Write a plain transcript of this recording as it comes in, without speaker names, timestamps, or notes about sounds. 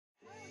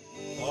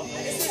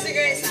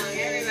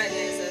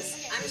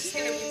I'm just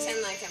gonna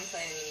pretend like I'm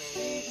playing the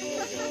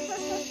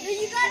No,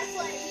 you gotta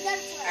play. You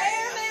gotta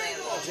play.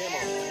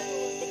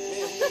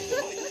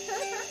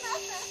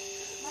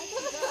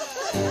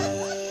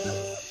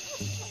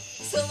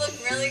 This will look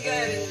really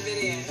good in the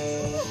video.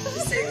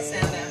 Just take the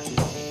sound out.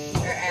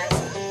 Or add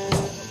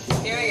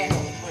some. Here we go.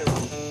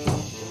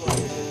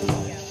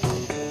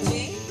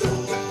 G.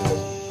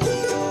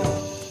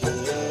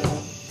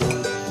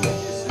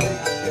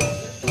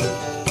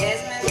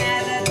 Desmond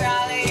has a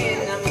trolley in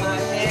the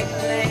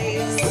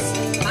marketplace.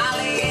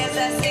 Molly is a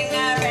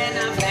singer in a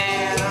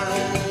band.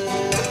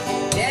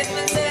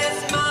 Desmond says,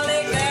 Molly,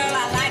 girl,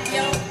 I like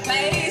your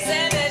face.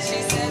 And then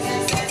she says,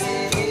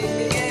 he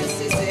begins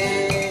to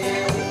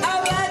sing. Oh,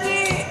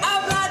 bloody,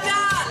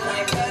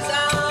 life goes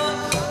on.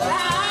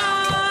 La,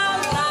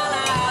 la,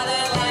 la, the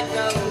life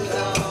goes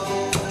on.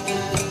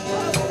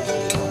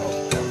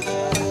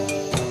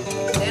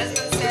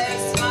 Desmond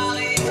says,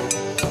 Molly,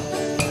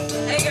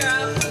 hey,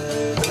 girl,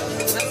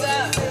 what's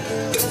up?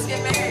 Let's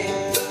get married.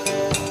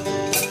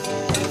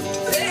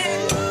 Then,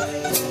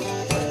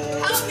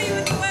 help me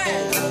with the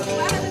words.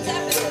 What happens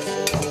after this?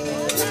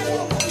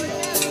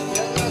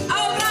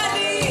 Oh,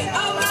 bloody,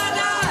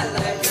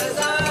 life goes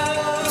on.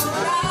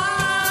 La,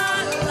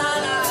 la,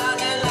 la,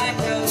 the life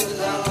goes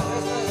on.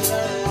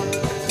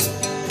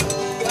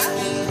 What?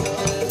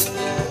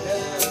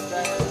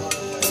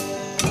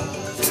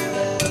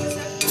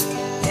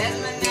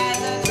 Desmond has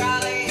a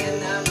trolley in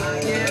the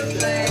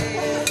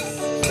marketplace.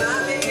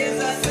 Molly is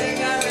a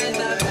singer in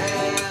the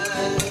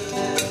band.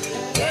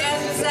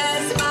 Desmond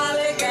says,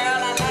 Molly, girl,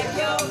 I like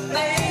your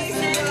face.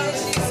 And then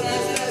she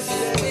says,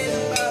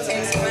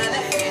 takes her by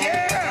the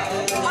hair.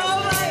 Oh,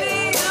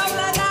 bloody, yeah,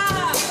 la, la,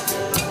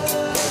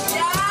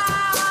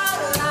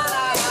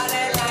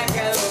 the life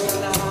goes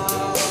on.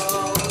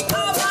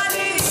 Oh,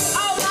 bloody,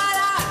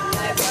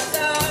 life goes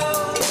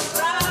on.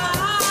 La,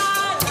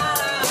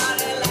 la,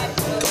 the life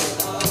goes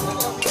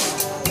on.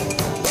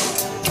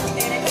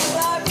 In a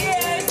couple of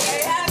years, they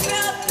have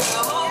built a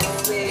home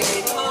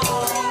sweet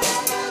home.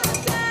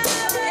 Yeah.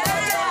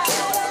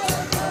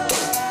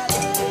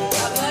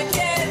 Couple of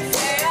kids,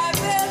 they have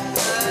built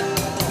one.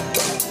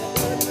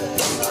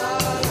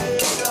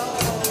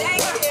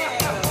 Thank you.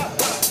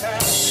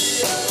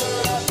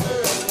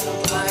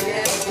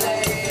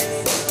 Marketplace.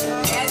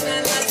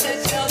 Desmond lets the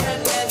children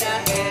with their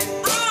hands,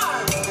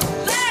 arms,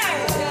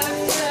 legs.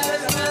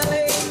 Says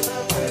Molly.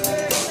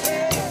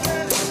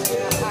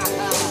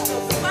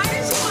 Why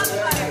did you want to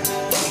play?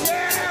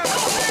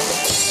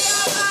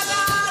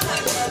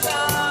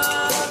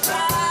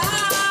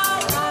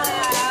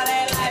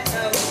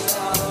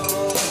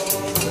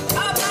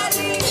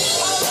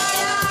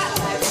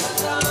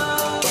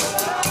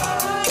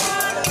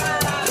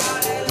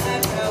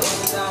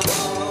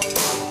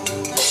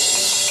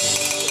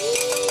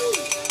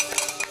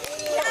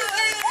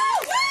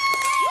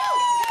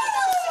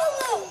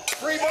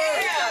 Free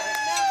bird!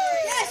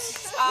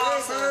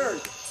 Awesome.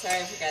 Sorry,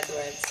 I forgot the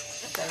words.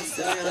 That was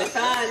still really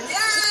fun.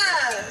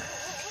 Yeah!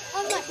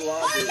 I'm like,